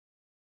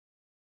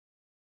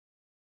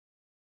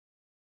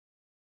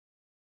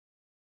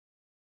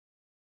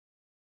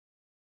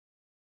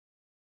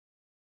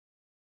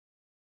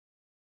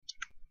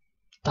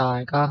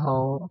大家好，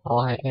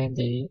我係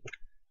Andy。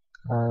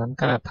咁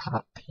今日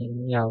拍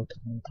片又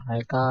同大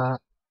家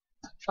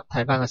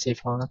睇翻個市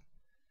況啦。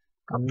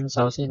咁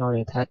首先我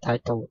哋睇一睇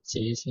道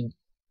指先。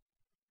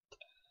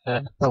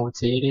道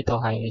指呢度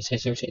係4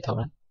小時圖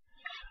啦。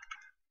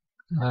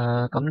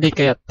咁呢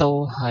幾日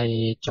都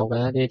係做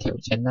緊一啲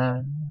調整啦。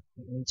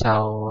咁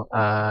就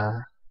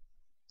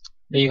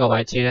呢個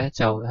位置咧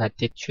就係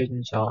跌穿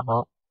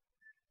咗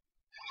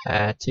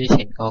之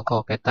前嗰個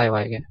嘅低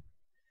位嘅。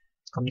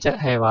咁即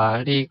係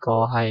話呢個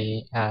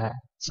係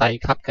細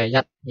級嘅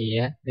1、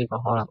2咧，呢個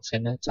可能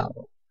性咧就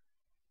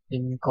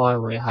應該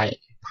會係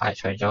排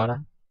除咗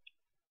啦。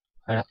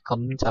係啦，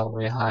咁就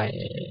會係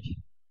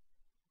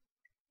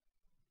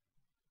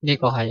呢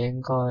個係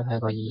應該係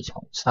個2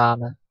從3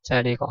啦，即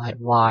係呢個係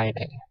Y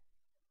嚟嘅。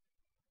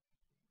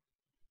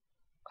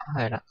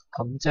係啦，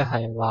咁即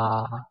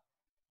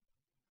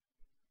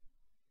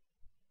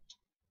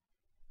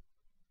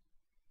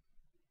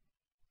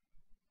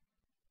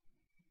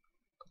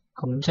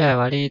係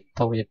話呢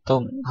度亦都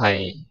唔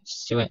係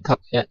小型級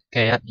嘅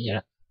1、2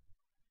啦，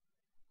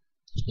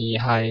而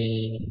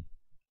係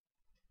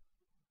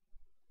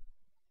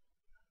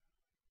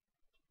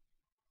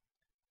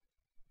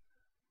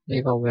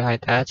呢個會係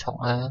第一重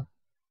啦，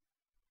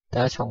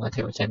第一重嘅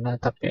調整啦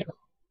W。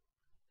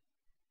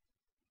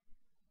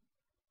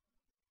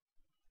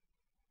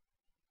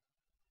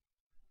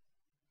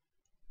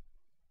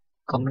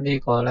咁呢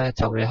個咧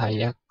就會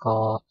係一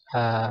個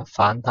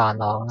反彈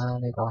浪啦，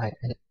呢個係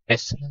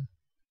S 啦。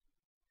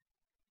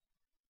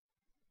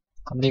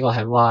咁呢個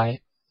係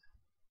Y。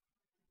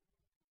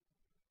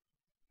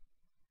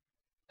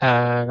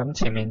咁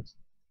前面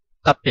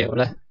W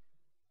咧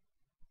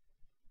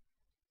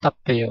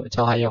 ，W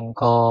就係用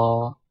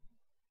個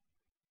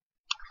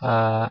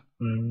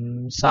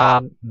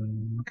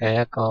535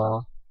嘅一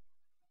個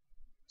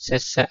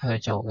set 去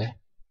做嘅。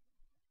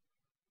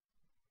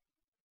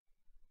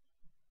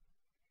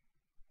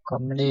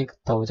咁呢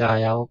度就係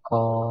有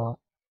個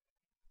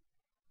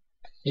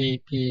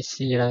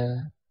ABC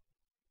啦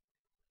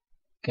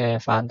嘅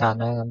反彈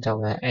啦，咁就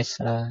會係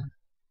S 啦。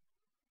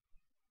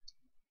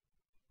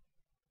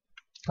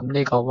咁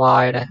呢個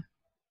Y 咧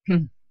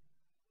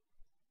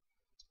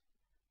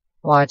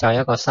，Y 就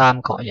係一個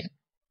三角形，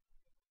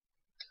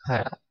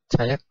係啦，就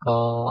係一個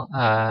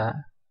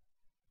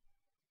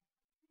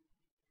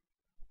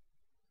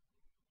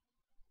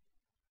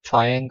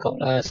triangle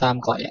啦，三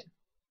角形。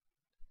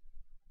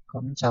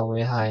咁就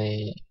會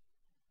係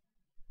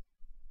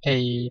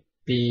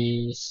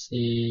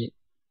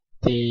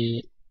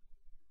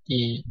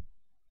A、B、C、D、E，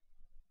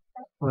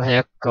 會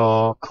係一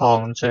個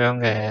擴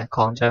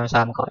張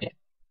三角形。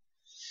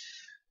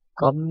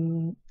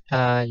咁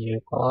如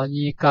果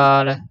依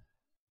家咧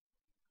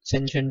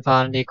升穿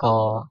翻呢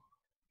度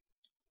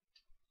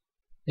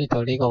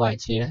呢個位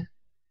置咧，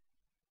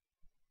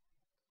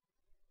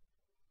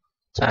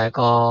就係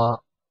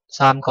個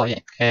三角形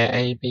嘅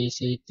A、B、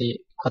C、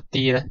D。個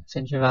D 咧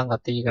升穿翻個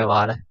D 嘅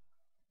話咧，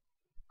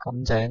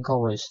咁就應該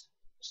會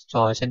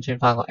再升穿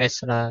翻個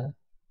S 啦，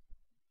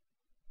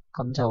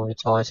咁就會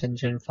再升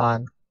穿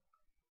翻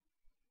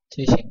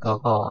之前嗰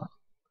個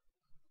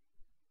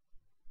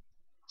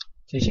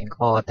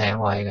頂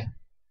位嘅，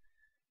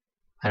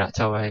係啦，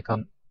就會係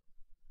咁。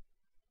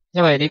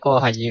因為呢個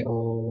係要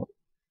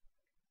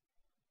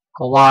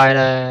個 Y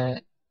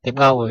咧，點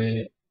解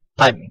會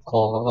低唔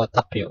過嗰個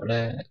W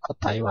咧個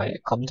底位？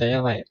咁就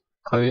因為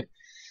佢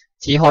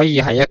只可以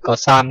係一個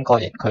三角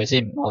形，佢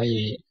先唔可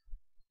以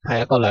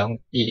係一個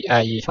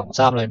2從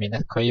3裏面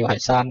咧，佢要係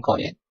三角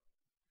形，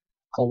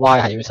個 Y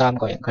係要三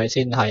角形，佢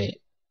先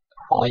係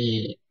可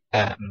以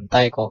唔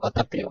低過個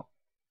W，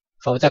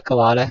 否則嘅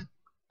話咧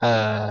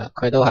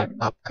佢都係唔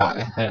合格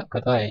嘅，係啦，佢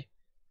都係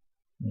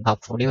唔合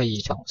乎呢個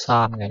2從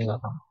3嘅呢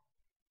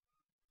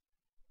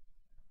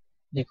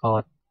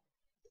個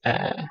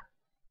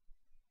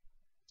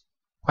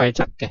規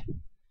則嘅。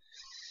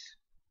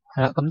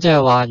係啦，咁即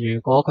係話，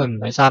如果佢唔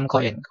係三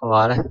角形嘅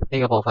話咧，呢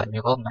個部分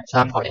如果唔係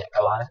三角形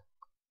嘅話咧，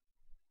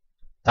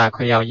但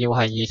係佢又要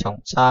係2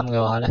從3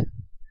嘅話咧，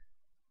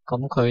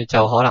咁佢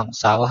就可能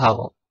稍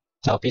後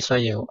就必須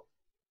要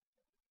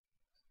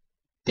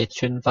跌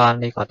穿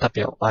翻呢個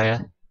W 位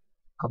咧，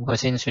咁佢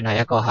先算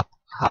係一個合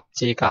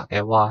資格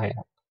嘅 Y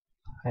啦。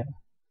係，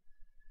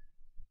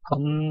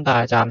咁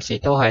但係暫時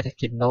都係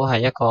見到係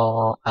一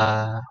個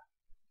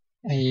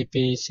A、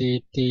B、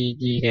C、D、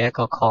E 嘅一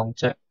個擴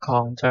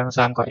張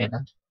三角形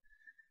啦，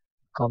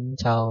咁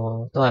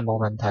就都係冇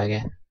問題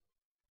嘅。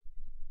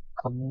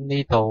咁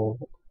呢度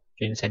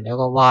完成咗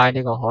個 Y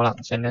呢個可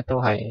能性咧，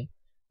都係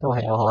有可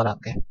能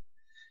嘅。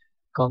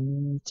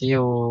咁只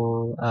要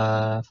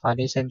快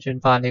啲升穿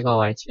翻呢個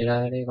位置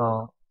啦，呢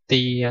個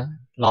D 啊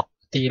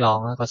，D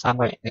浪啦，個三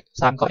角形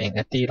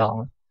嘅 D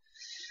浪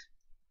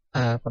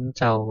啦，咁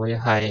就會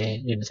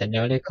係完成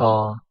咗呢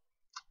個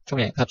中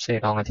型級4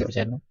浪嘅調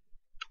整啦。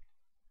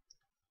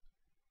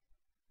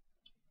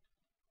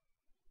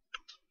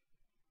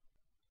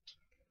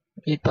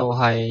呢度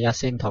係日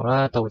線圖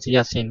啦，道指日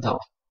線圖。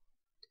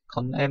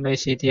咁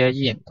MACD 咧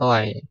依然都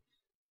係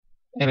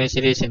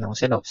MACD 線同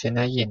星六線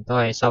咧依然都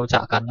係收窄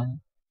緊啦，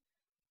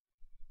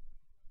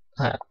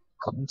係啊，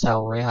咁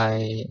就會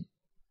係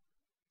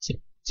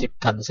接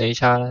近死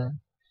叉啦，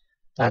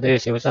但係都要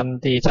小心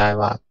啲，就係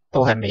話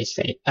都係未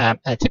死，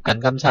接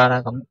近金叉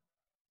啦，咁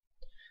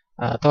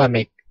都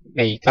係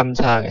未金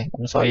叉嘅，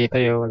咁所以都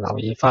要留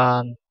意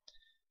翻，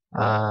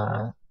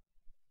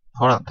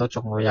可能都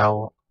仲會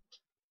有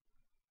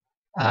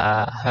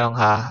向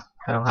下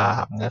行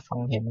嘅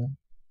風險啦。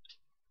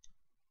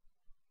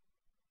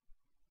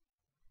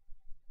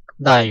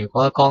但係如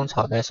果剛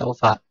才嘅數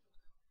法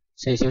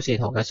，4小時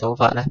圖嘅數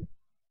法咧，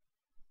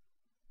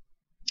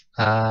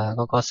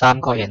嗰個三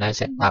角形係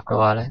成立嘅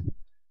話咧，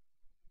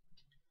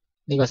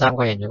呢個三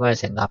角形如果係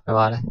成立嘅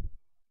話咧，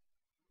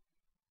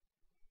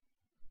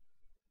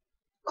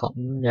咁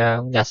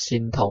樣日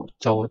線圖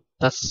做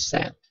得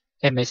成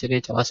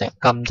MACD 做得成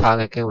金叉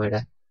嘅機會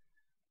咧，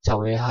就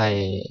會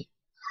係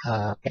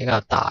比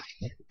較大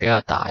嘅。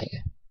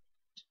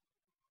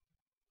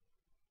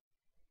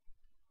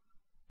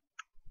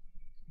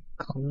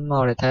咁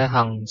我哋睇下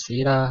恒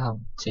指啦，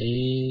恒指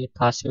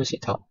8小時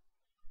圖，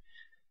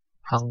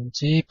恒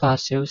指8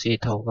小時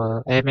圖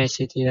嘅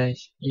MACD 咧，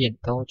依然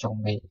都仲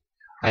未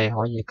係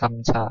可以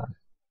金叉，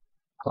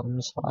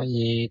咁所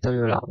以都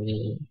要留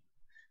意，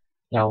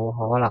有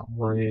可能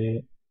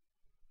會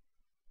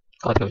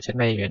個調整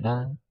未完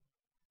啦。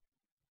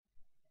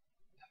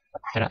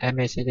係啦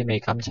 ，MACD 未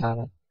金叉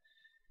啦，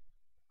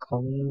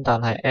咁但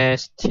係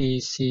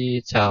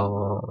STC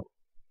就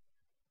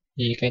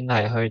已經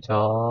係去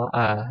咗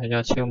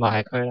超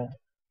賣區啦，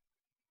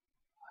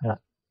係啦。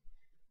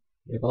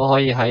如果可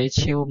以喺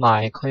超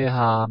賣區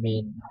下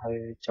面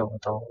去做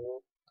到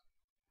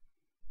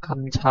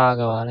金叉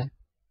嘅話咧，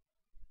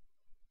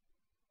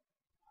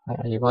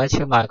如果喺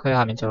超賣區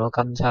下面做到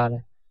金叉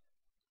咧，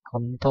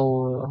咁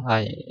都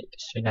係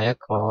算係一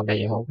個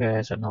利好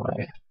嘅信號嚟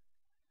嘅。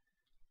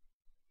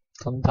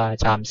咁但係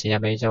暫時又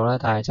未做啦，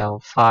但係就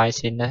快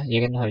線咧已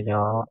經超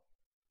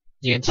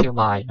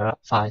賣咗啦，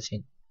快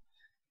線。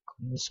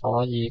咁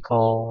所以個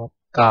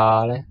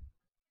價咧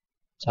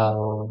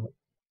就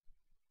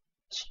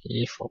似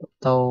乎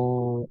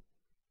都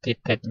跌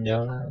定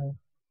咗啦。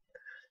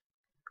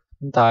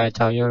咁但係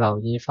就要留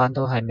意翻，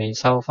都係未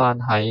收翻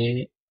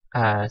喺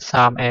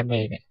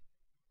3MA 嘅，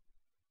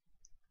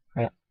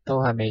係啊，都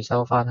係未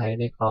收翻喺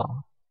呢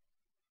個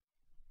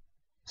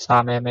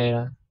3MA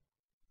啦，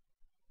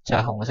就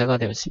係紅色嗰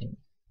條線，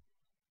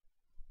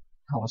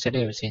紅色呢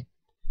條線。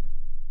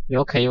如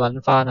果企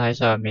穩翻喺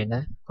上面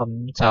咧，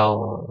咁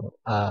就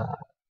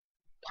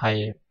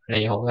係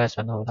利好嘅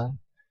信號啦。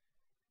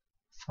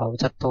否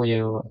則都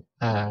要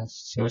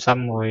小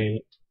心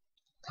會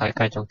係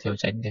繼續調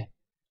整嘅。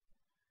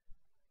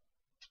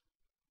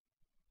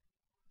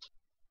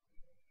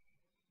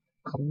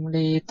咁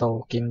呢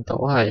度見到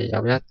係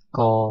有一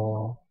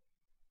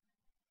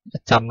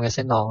浸嘅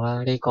升浪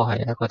啦，呢個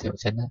係一個調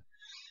整啦。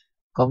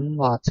咁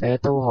或者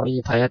都可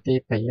以睇一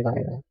啲比例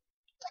啦，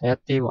睇一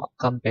啲黃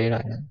金比例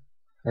啦，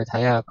去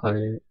睇下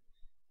佢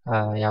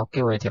有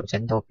機會調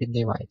整到邊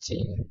啲位置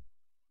嘅。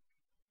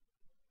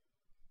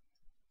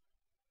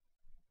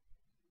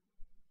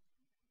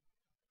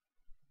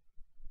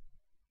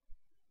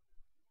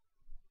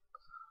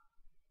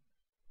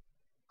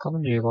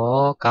咁如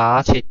果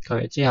假設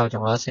佢之後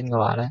仲有得升嘅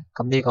話咧，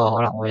咁呢個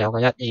可能會有個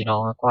1、2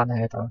浪嘅關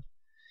係喺度。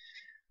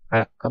係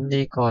啦，咁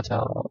呢個就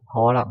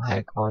可能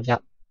係個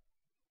1，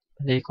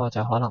呢個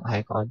就可能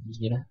係個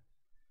2啦。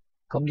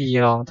咁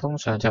2浪通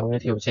常就會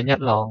調整1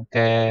浪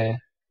嘅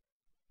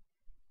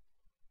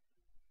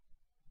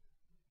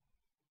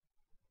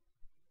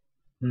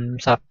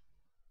50%，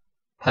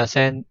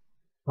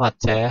或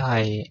者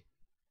係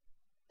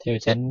調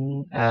整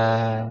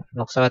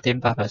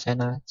61.8%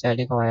 啦，即係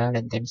呢個位啊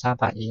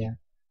0.382啊，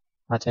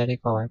或者呢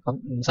個位，咁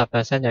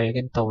50% 就已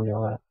經到咗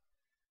噶啦，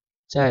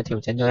即係調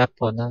整咗一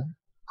半啦。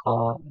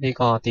呢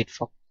個跌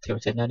幅調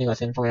整咗呢個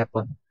升幅一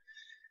半。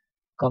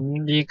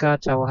咁依家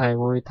就係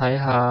會睇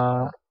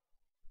下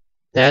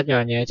第一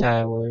樣嘢，就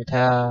係會睇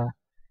下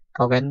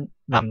究竟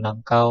能唔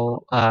能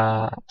夠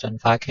盡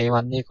快企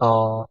穩呢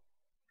個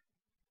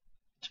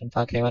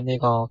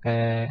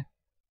嘅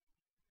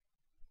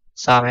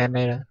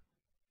3MA 啦。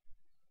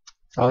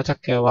否則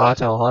嘅話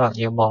就可能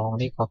要望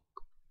呢個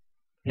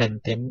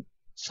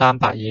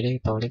0.382呢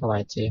度呢個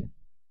位置，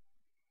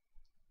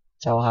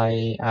就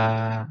係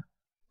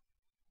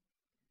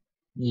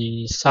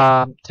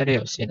23，即係呢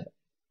條線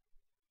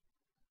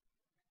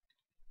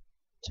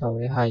就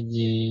會係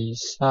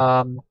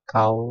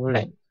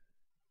23902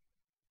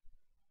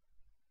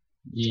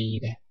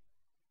嘅。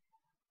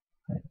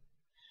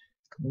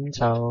咁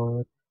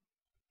就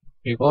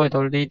如果去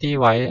到呢啲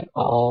位，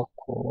我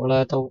估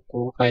計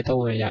都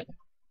會係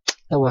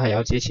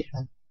有支持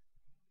啦。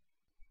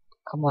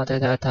咁我哋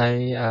睇一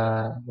睇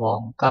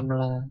黃金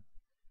啦，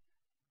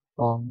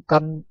黃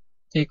金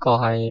呢個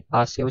係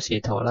8小時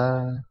圖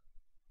啦。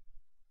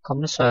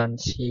咁上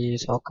次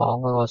所講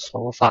嗰個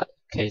數法，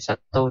其實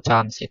都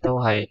暫時都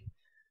係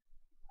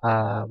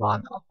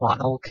還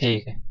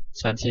OK 嘅。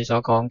上次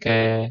所講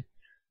嘅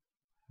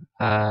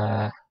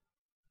1、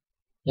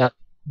2、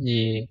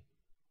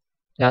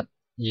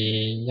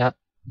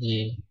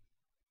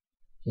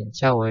然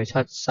之後會出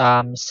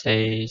3、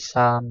4、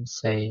3、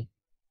4、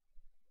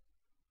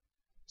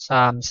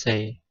3、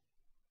4，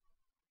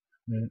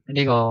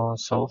呢個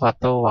數法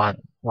都還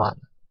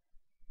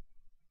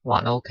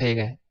OK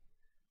嘅，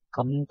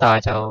咁但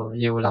係就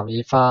要留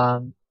意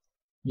翻，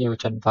要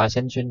盡快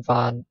升穿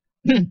翻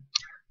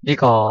呢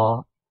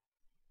個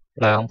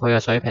2倍嘅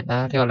水平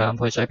啦。呢個2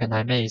倍水平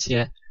係咩意思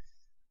咧？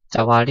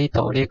就話呢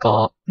度呢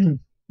個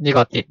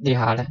跌呢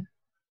下咧，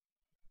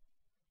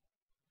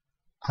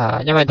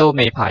因為都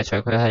未排除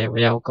佢係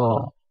會有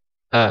個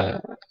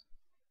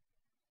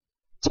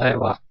即係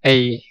話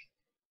A，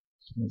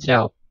 然之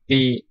後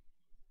B，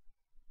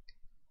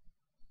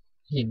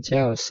 然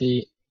之後 C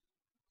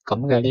咁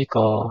嘅呢個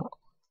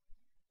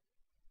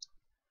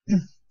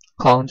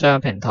擴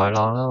張平台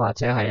浪啦，或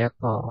者係一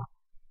個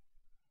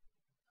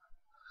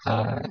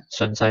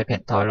順勢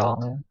平台浪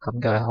啦，咁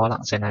嘅可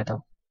能性喺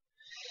度。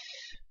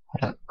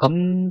係啦，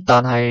咁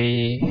但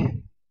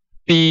係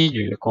B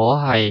如果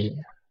係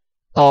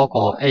多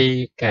過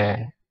A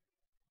嘅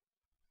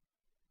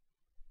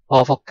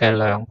波幅嘅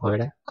2倍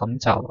咧，咁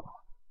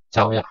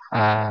就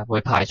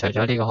會排除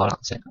咗呢個可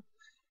能性。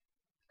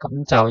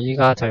咁就依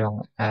家就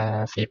用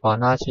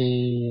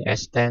Fibonacci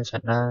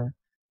extension 啦，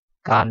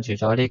間住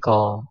咗呢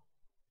個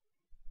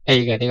A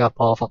嘅呢個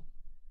波幅，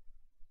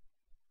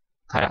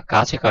係啦，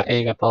假設佢係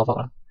A 嘅波幅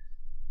啦，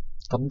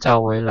咁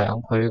就會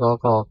2倍嗰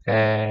個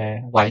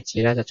嘅位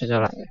置咧就出咗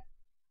嚟嘅。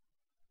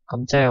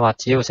咁即係話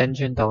只要升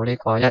穿到呢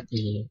個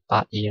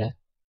1282咧，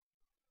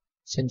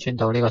升穿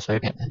到呢個水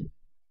平咧，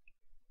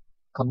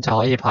咁就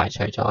可以排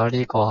除咗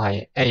呢個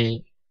係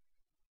A，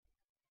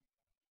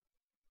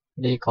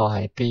 呢個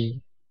係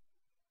B，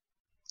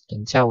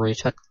 然之後會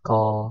出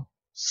個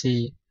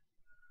C，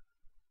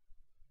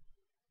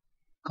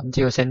 咁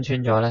只要升穿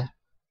咗咧，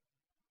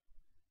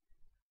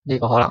呢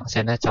個可能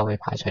性咧就會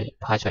排除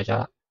咗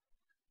啦。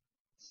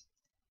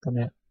咁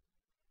樣，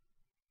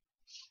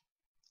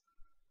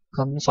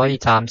咁所以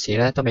暫時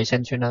咧都未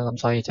升穿啦，咁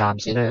所以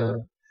暫時都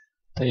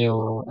要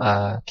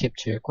keep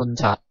住觀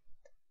察，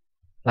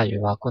例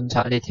如話觀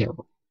察呢條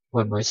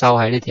會唔會收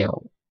喺呢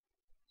條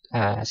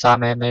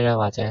3MA 啦，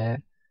或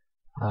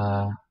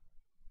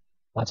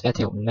者一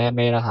條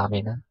5MA 啦下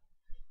面啦。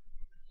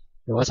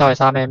如果收喺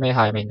3MA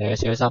下面，你要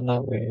小心啦，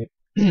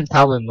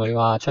它會唔會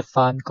話出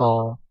翻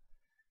個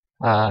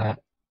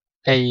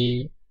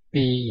A、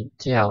B 然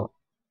之後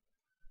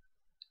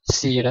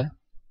C 咧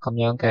咁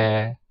樣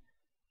嘅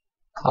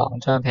擴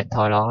張平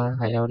台浪咧，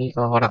係有呢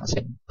個可能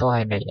性，都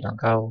係未能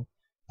夠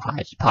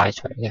排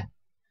除嘅。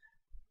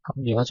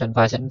咁如果盡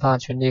快升翻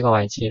穿呢個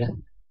位置咧，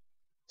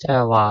即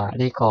係話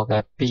呢個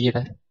嘅 B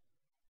咧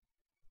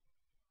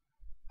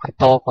係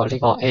多過呢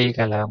個 A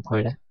嘅2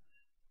倍咧，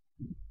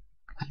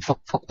喺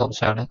幅度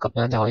上咧，咁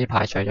樣就可以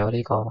排除咗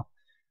呢個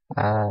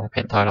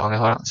平台浪嘅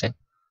可能性，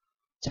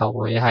就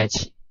會係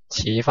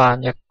似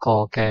翻一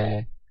個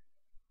嘅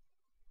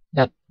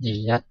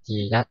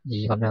121212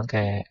咁樣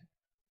嘅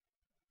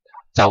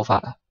走法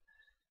啊。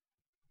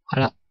係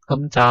啦，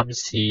咁暫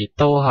時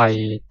都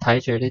係睇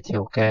住呢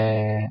條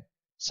嘅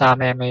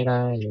3MA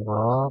啦。如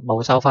果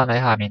冇收翻喺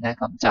下面咧，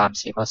咁暫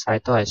時個勢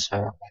都係上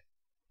嘅，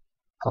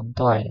咁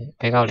都係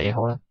比較利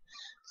好啦。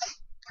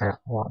係啦，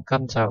黃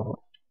金就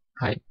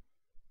係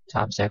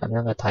暫時係咁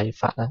樣嘅睇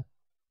法啦。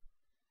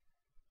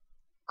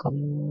咁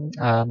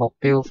目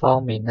標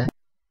方面咧，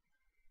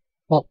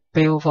我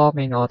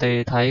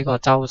哋睇個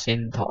周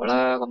線圖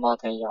啦。咁我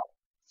哋由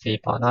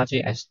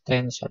Fibonacci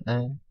extension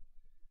咧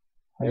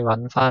去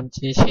揾翻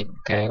之前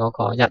嘅嗰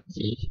個1、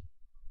2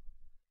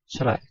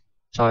出嚟，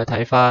再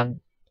睇翻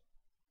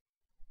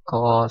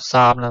嗰個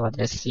3啦，或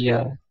者 C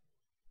啦，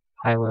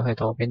係會去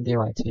到邊啲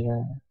位置咧？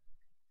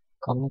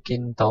咁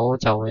見到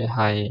就會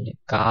係，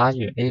假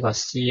如呢個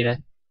C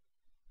咧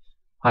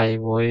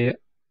係會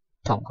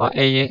同個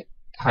A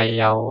係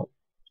有，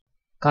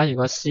假如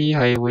個 C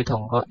係會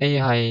同個 A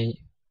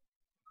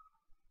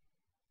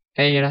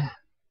咧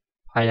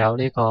係有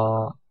呢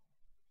個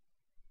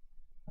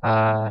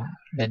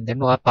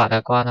0.618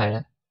嘅關係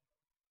咧，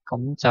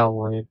咁就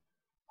會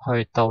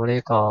去到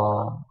呢個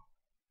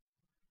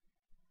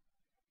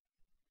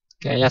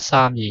嘅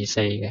1324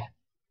嘅，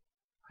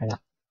係啦。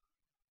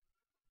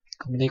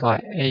咁呢個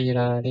係 A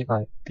啦，呢個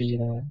係 B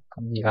啦，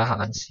咁而家行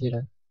緊 C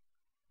啦，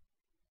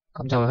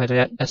咁就會去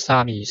到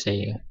1324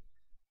嘅。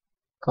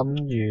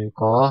咁如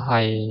果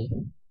係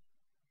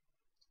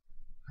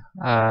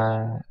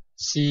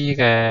C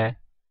嘅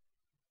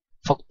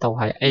幅度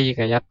係 A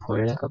嘅1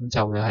倍咧，咁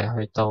就會係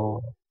去到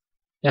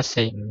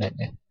1450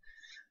嘅。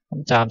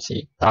咁暫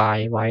時大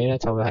位咧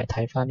就會係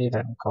睇翻呢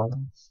兩個啦。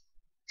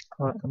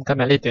好啦，咁今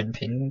日呢段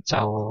片就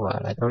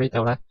嚟到呢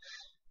度啦。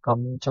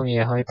咁鍾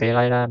意可以俾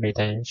like 啦，未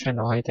訂閱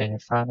channel 可以訂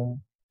閱翻啦。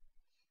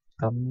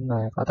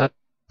咁覺得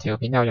條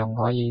片有用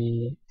可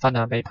以分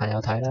享俾朋友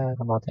睇啦。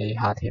咁我哋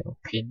下條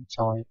片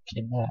再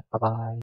見啦，拜拜。